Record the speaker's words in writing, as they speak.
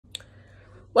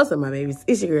What's up, my babies?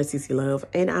 It's your girl, CC Love.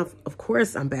 And of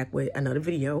course, I'm back with another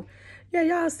video. Yeah,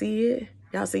 y'all see it.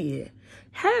 Y'all see it.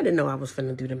 Had to know I was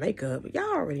finna do the makeup.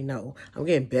 Y'all already know. I'm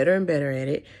getting better and better at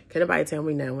it. Can nobody tell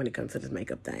me now when it comes to this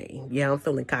makeup thing? Yeah, I'm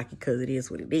feeling cocky because it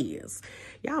is what it is.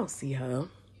 Y'all see her.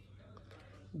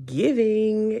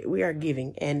 Giving. We are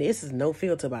giving. And this is no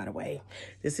filter, by the way.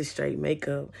 This is straight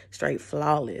makeup. Straight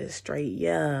flawless. Straight,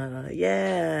 yeah.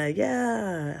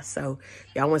 So,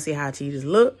 y'all want to see how cheaters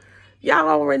look? Y'all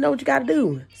already know what you got to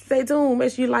do. Stay tuned.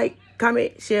 Make sure you like,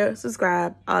 comment, share,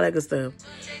 subscribe, all that good stuff.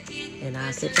 And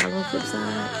I'll catch y'all on the flip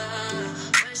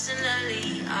side.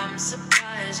 Personally, I'm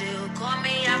surprised you call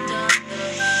me after.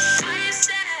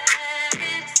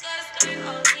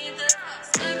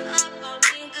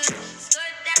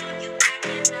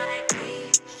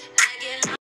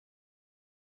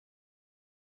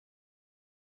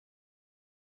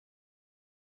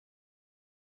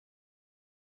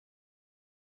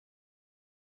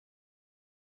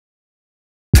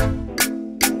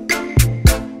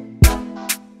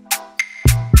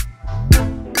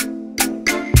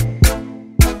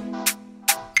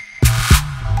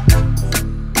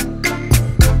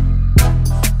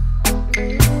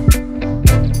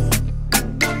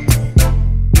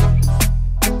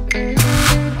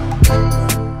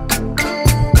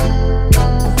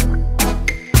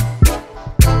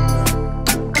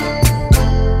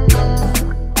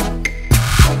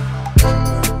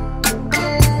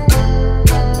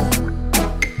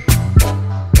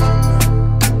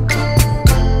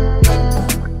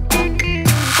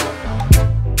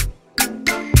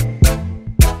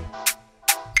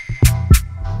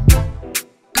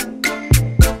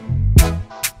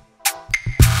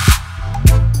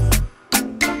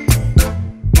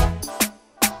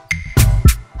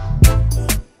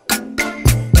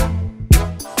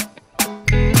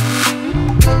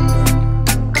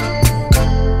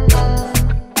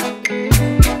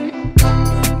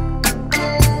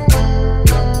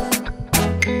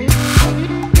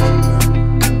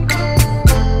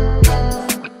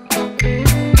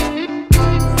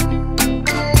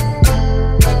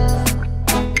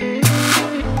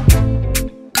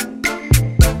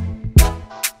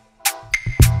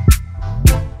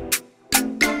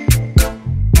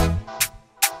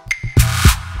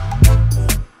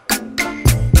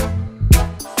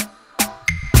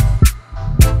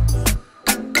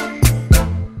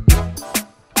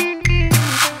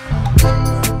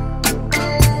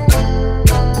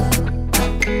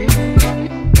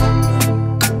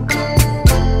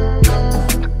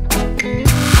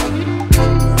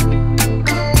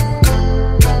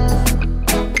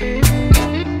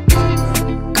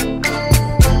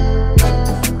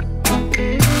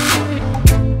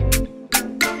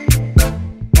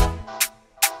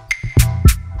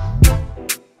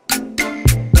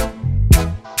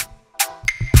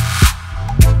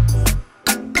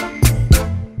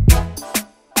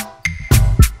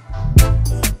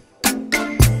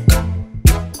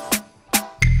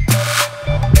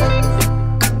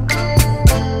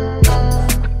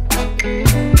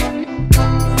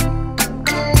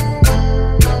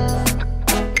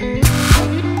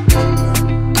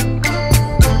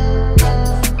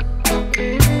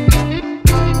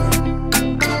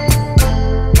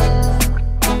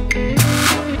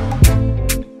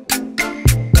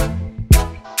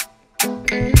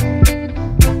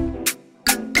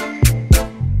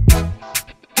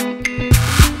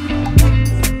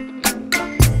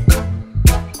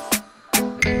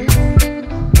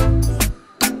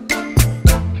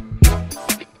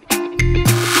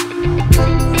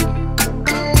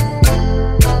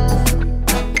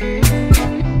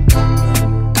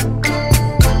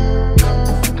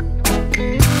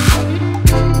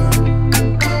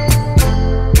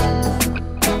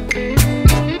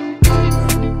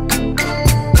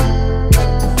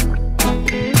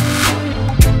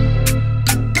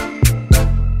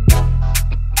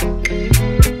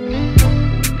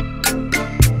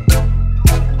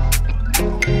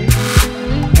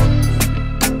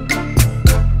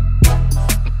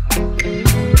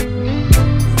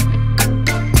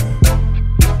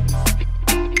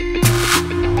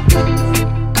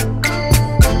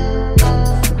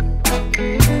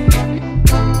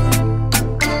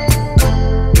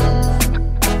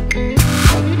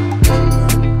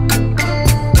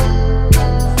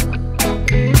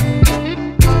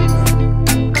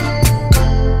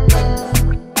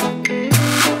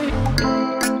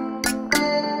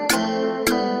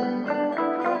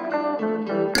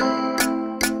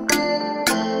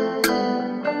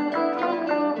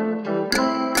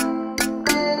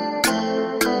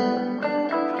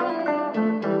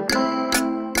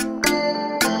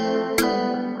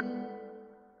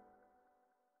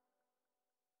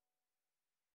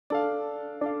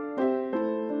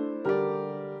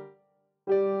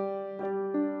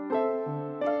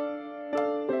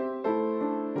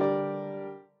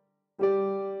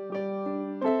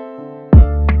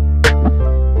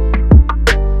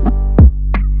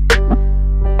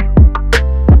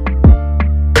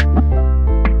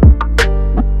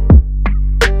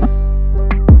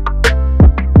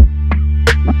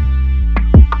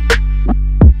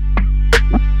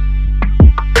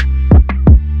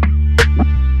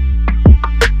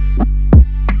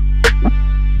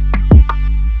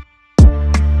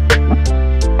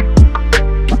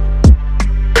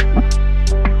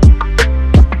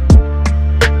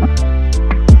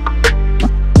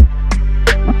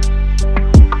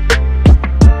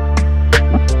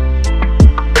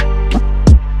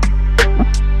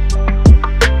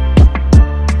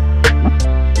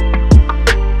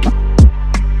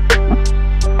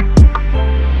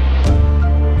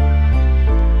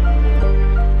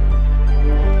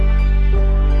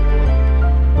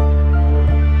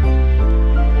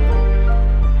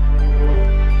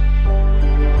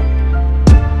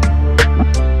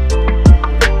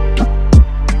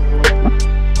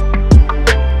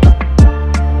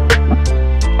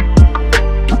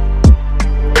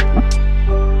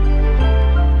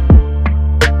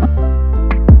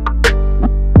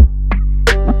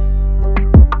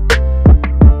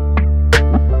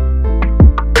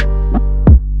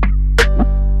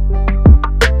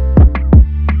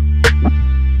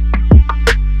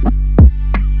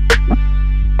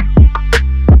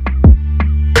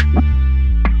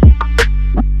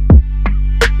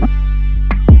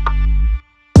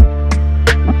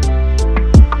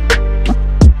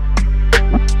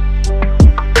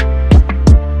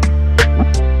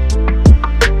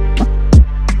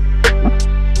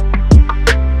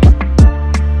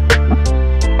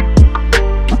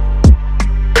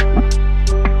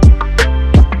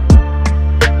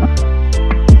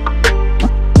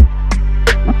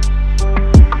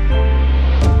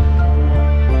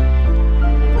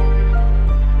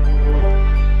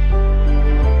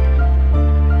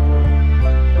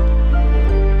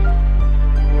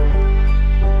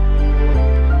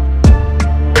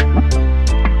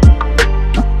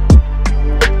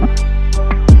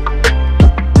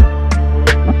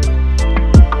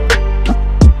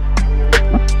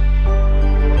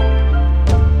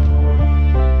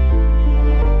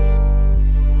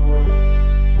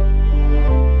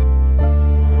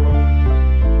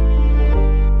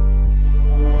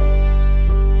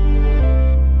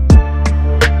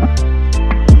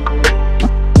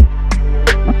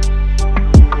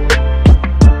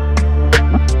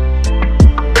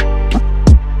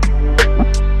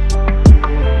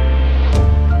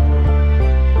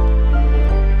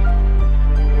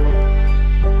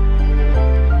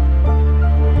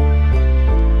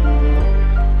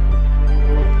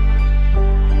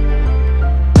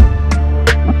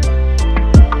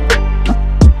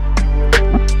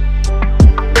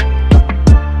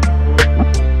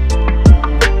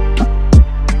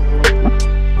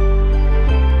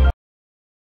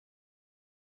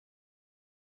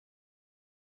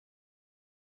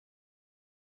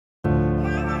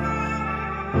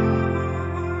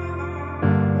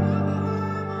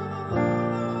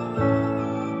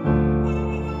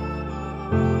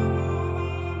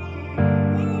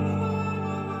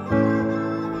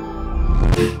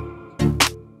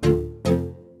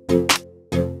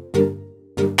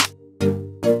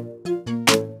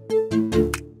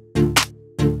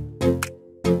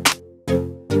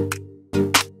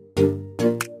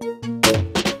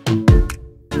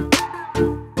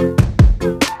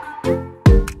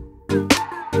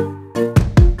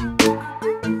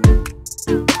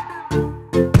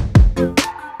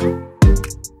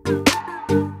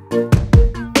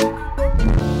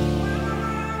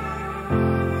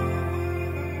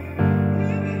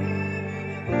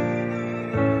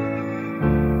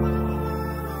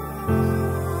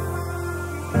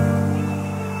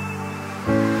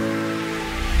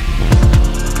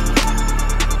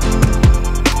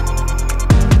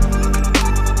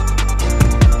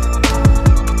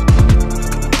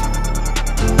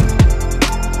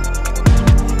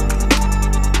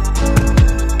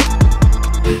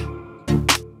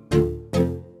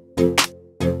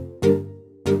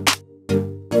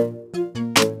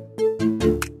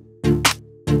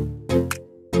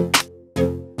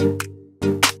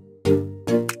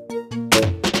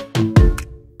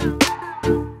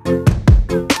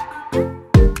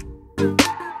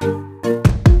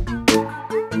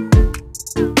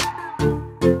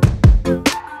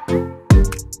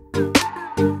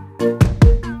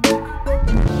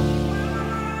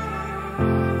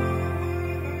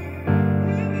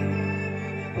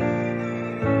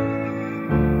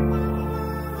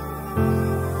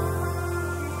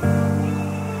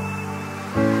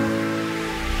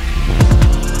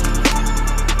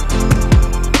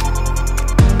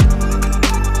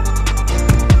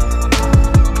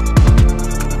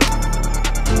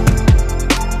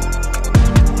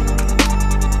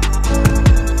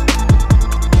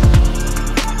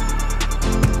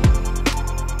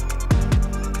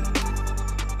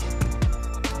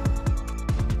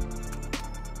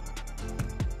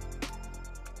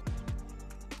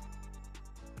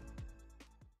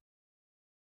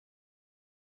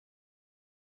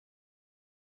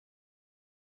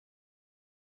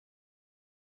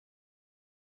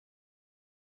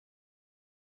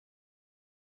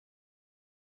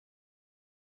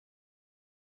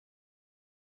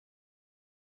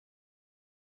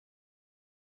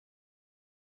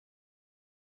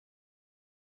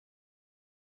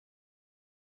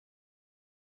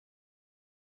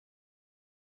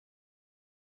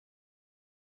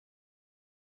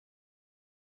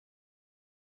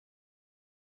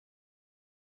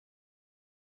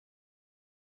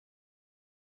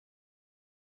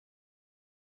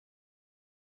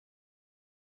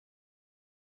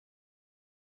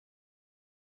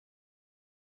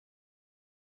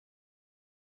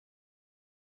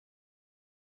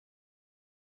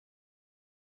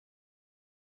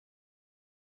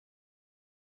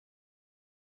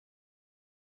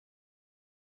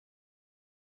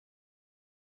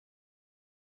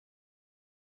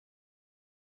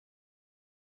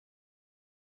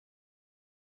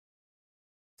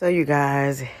 So you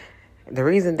guys, the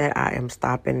reason that I am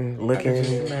stopping, looking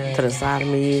to the side of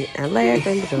me and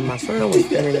laughing because my son was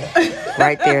standing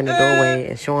right there in the doorway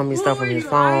and showing me stuff on his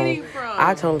phone.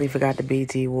 I totally forgot the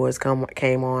BT Awards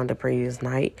came on the previous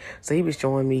night. So he was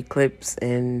showing me clips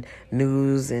and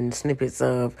news and snippets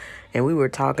of, and we were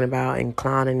talking about and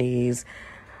clowning these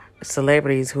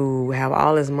celebrities who have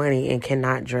all this money and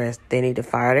cannot dress. They need to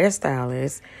fire their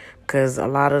stylists because a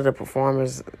lot of the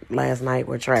performers last night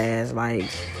were trash. Like,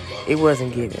 it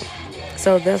wasn't given.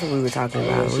 So that's what we were talking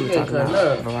about. We were talking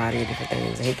about a variety of different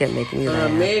things. And he kept making me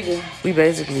laugh. We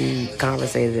basically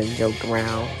conversated and joked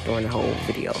around during the whole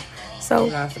video. So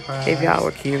if y'all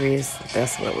were curious,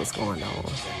 that's what was going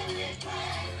on.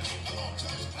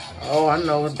 Oh, I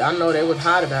know they was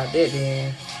hot about that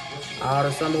then. All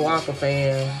the Summer Walker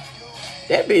fans.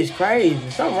 That bitch crazy.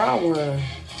 Something wrong with her.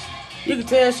 You can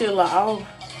tell she like, oh,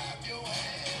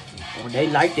 they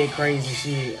like that crazy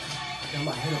shit.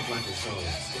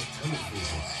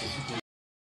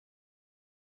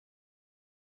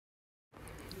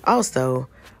 Also,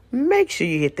 make sure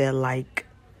you hit that like,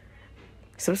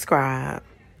 subscribe,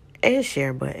 and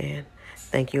share button.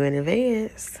 Thank you in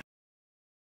advance.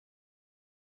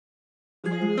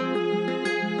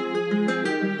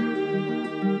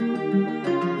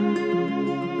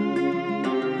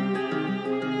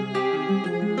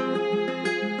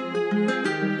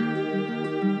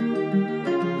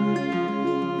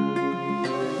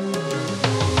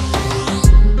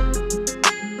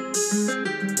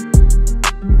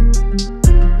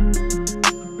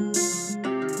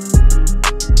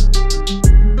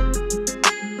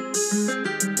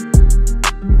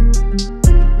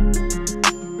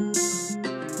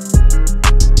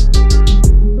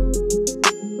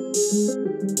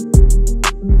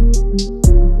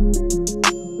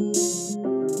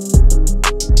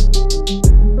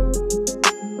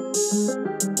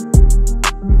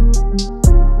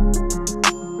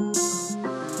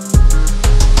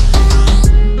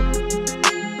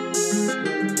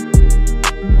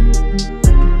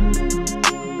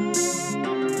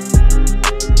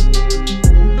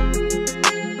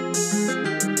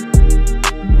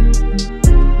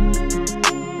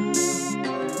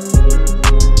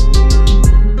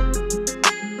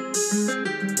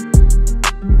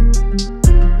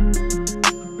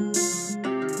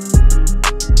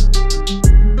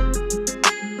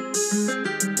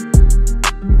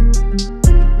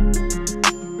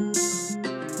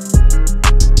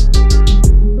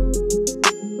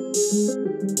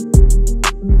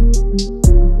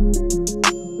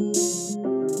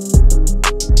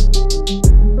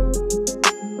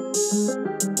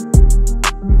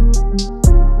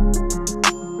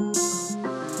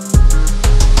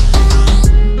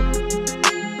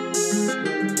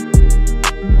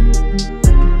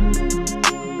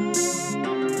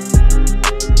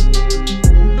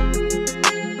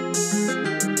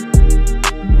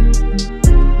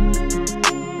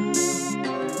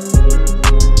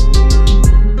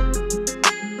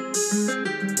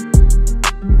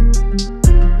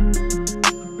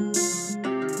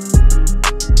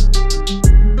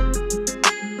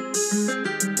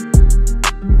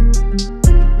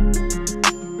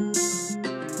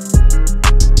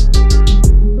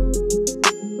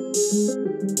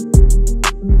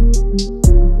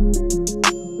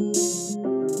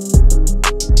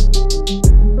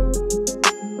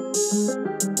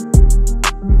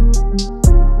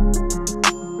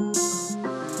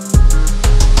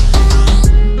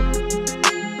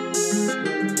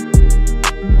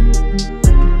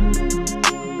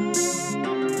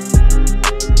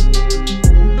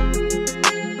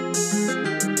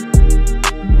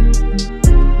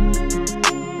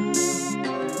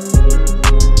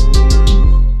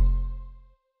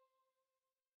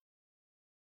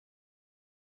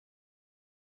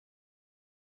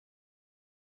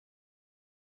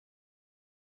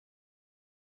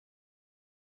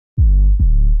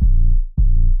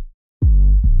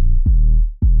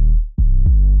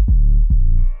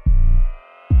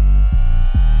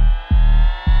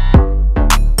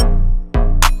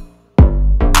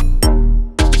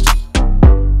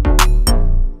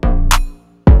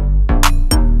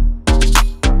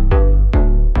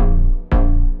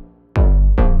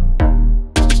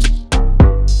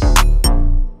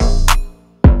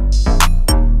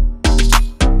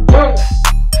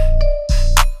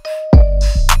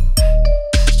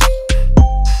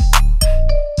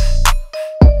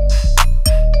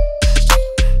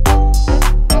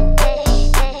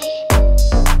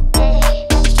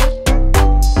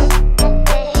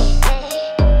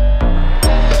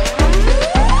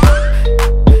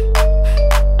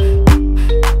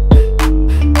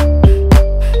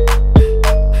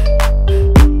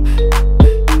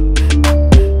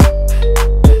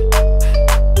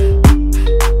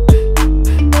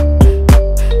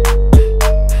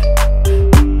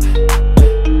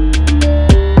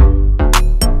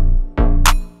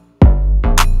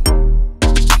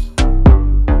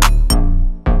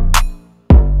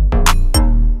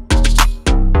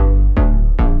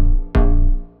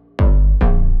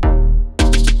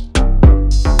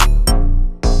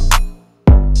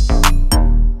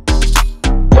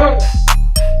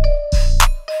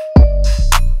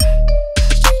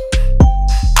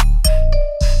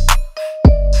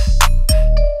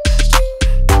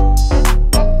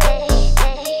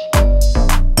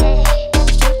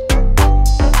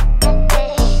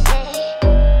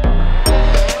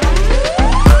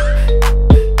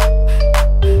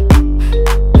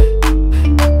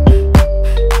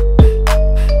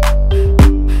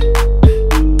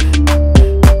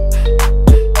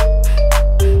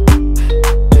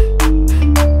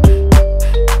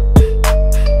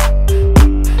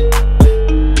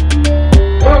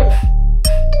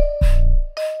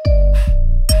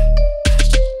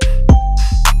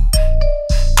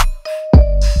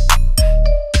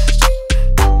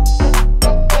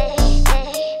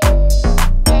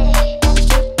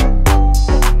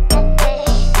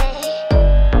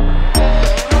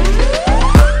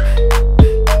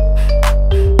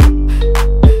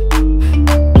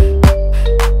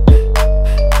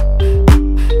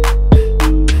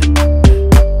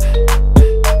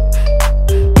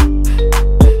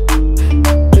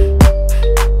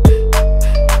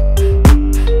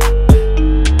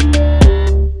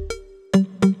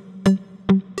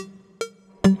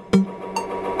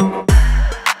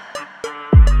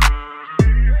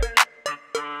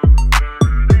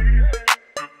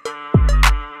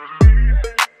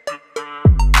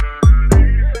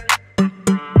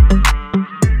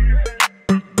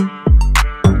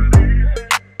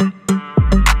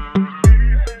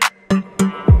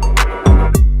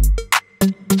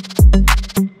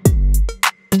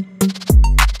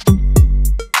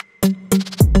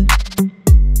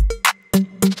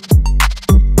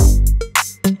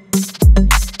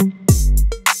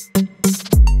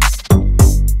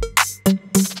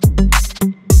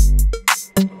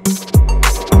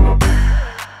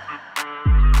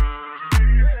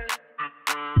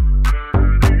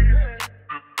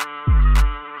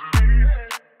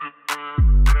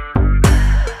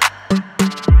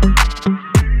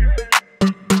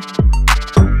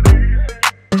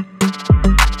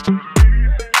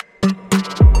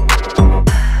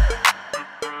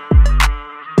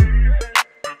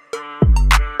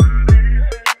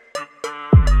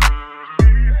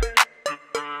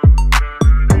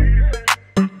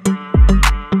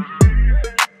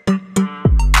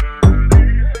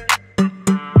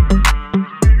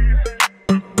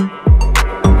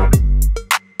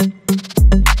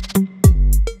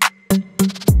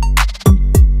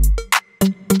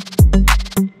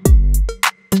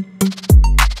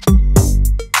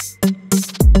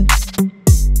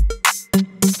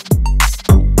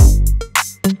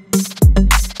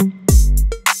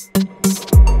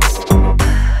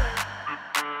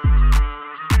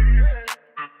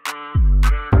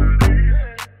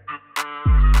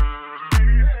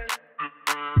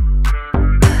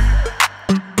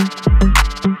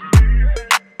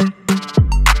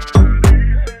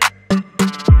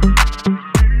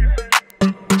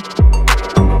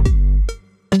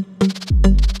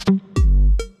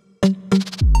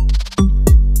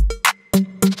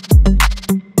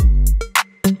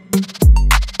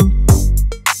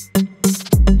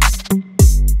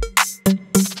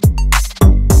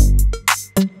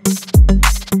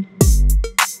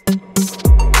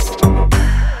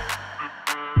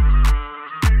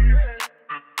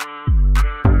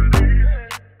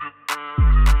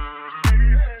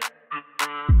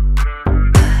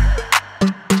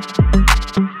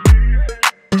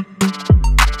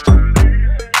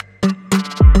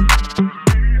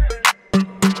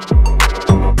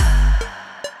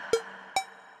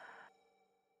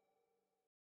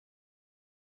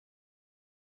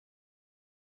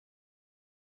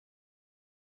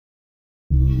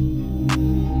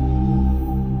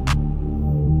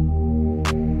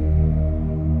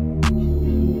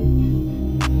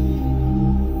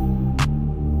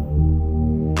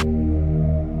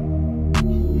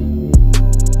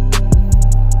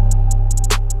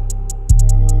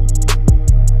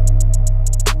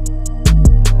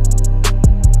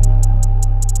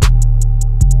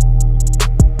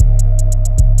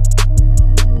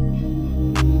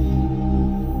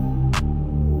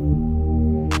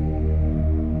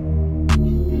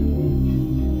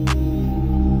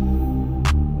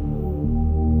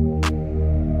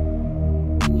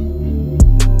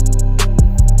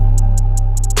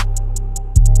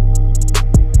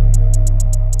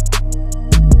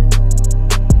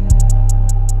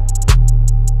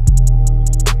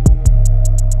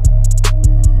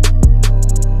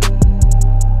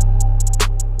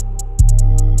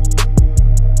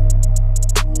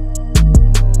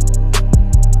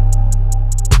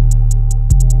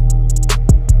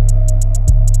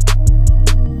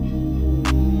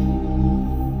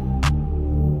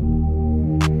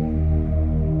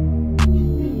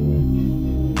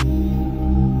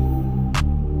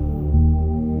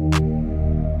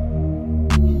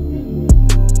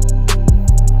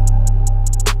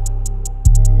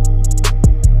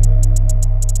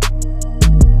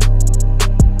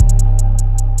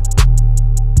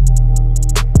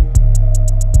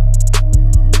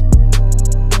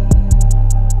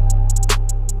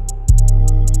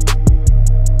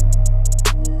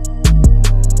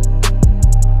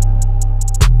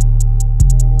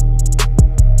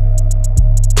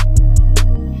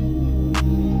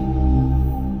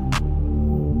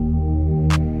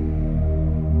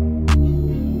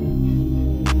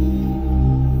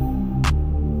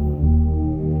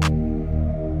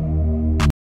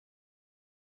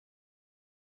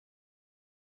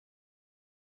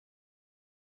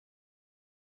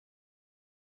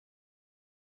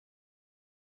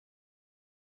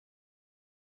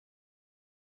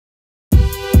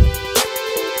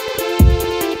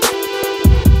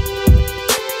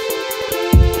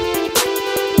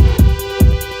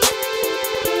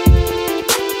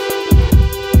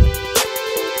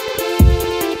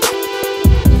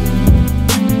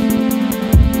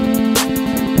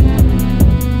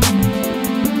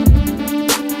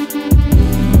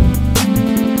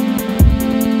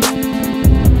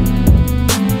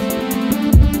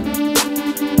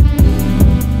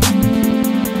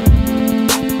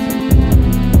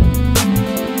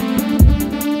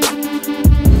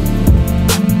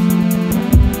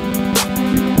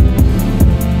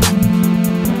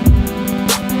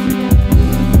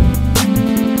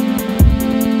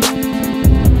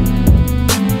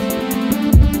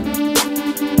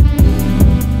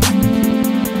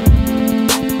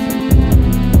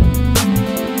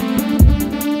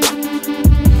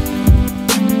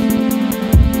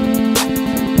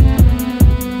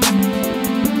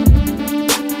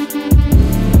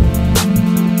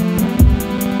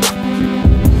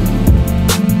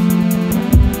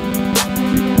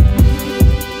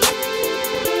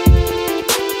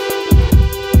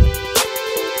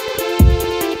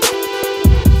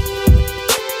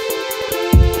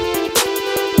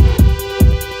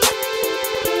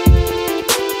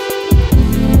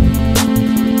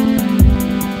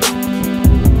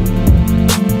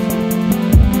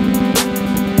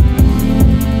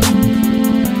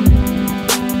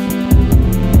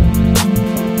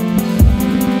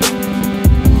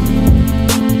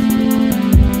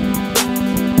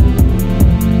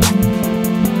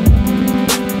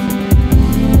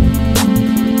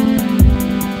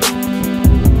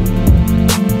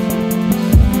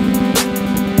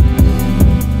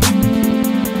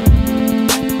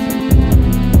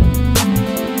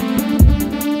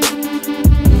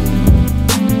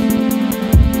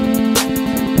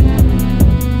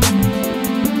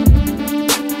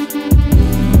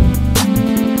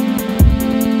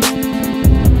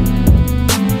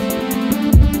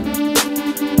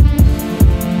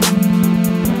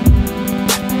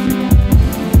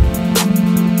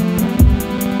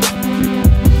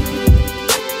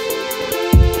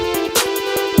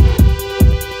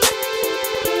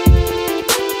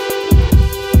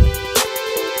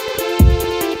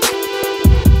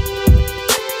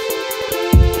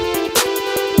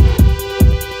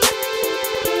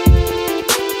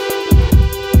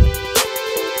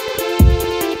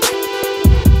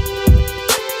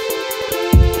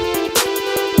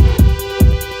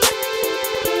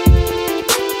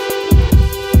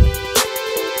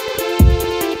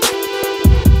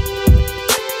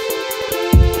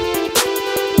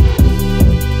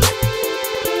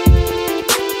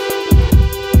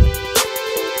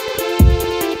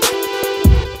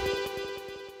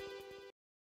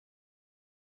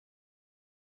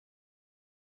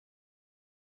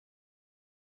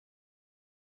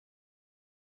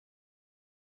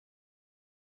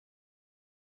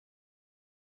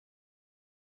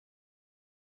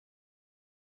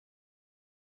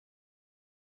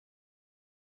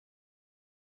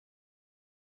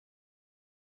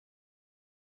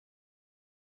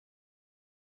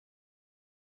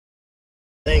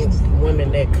 think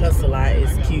women that cuss a lot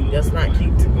is cute. That's not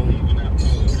cute to me.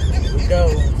 Here we go.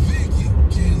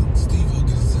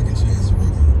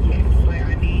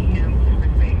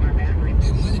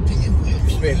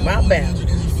 Respect my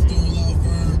boundaries.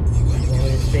 You gonna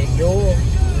respect yours.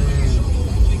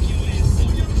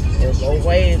 Or both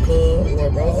ways, cuz.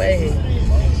 Or both ways.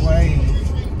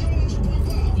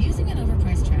 Using an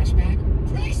overpriced trash bag.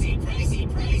 Pricey.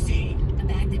 A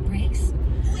bag that breaks.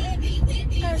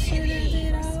 I should have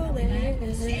did all that.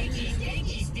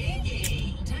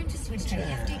 Time to switch to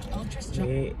hefty, ultra strong.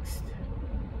 Next.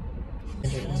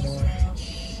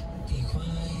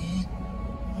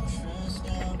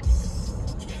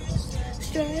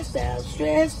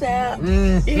 Stressed out.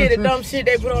 You hear the dumb shit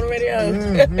they put on the radio?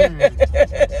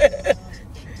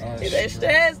 He said,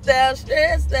 stressed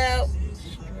out.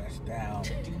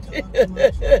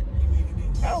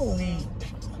 Oh,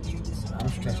 I'm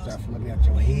stressed out from looking at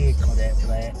your head, Kodak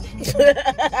Black.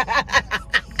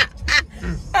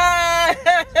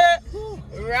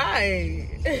 Right.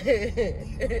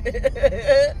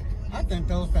 I think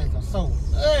those things are so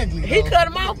ugly. He cut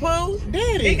him off, Pooh.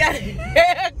 Did he? He got a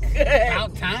haircut.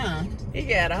 About time. He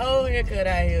got a whole haircut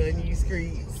out here in these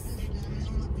streets.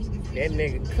 That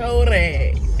nigga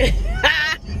Kodak.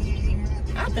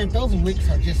 I think those wigs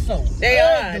are just so They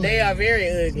ugly. are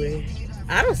very ugly.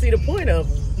 I don't see the point of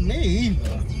them. Me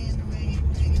either.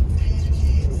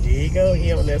 There you go,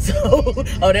 he on that soul.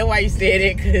 Oh, that's why you said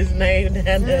it, because his name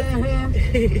down there.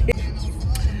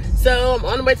 So, I'm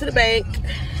on the way to the bank.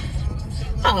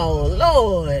 Oh,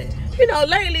 Lord. You know,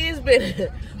 lately it's been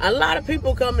a lot of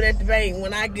people coming at the bank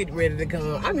when I get ready to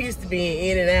come. I'm used to being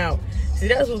in and out. See,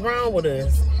 that's what's wrong with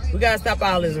us. We got to stop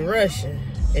all this rushing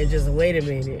and just wait a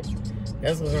minute.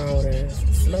 That's what's wrong with us.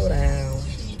 Slow down.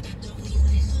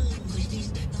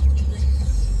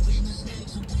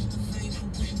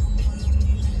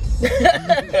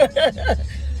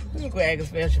 We can act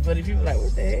special for the people like,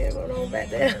 what the hell going on back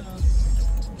there?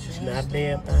 It's not a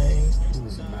damn thing.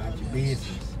 Mind your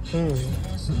business.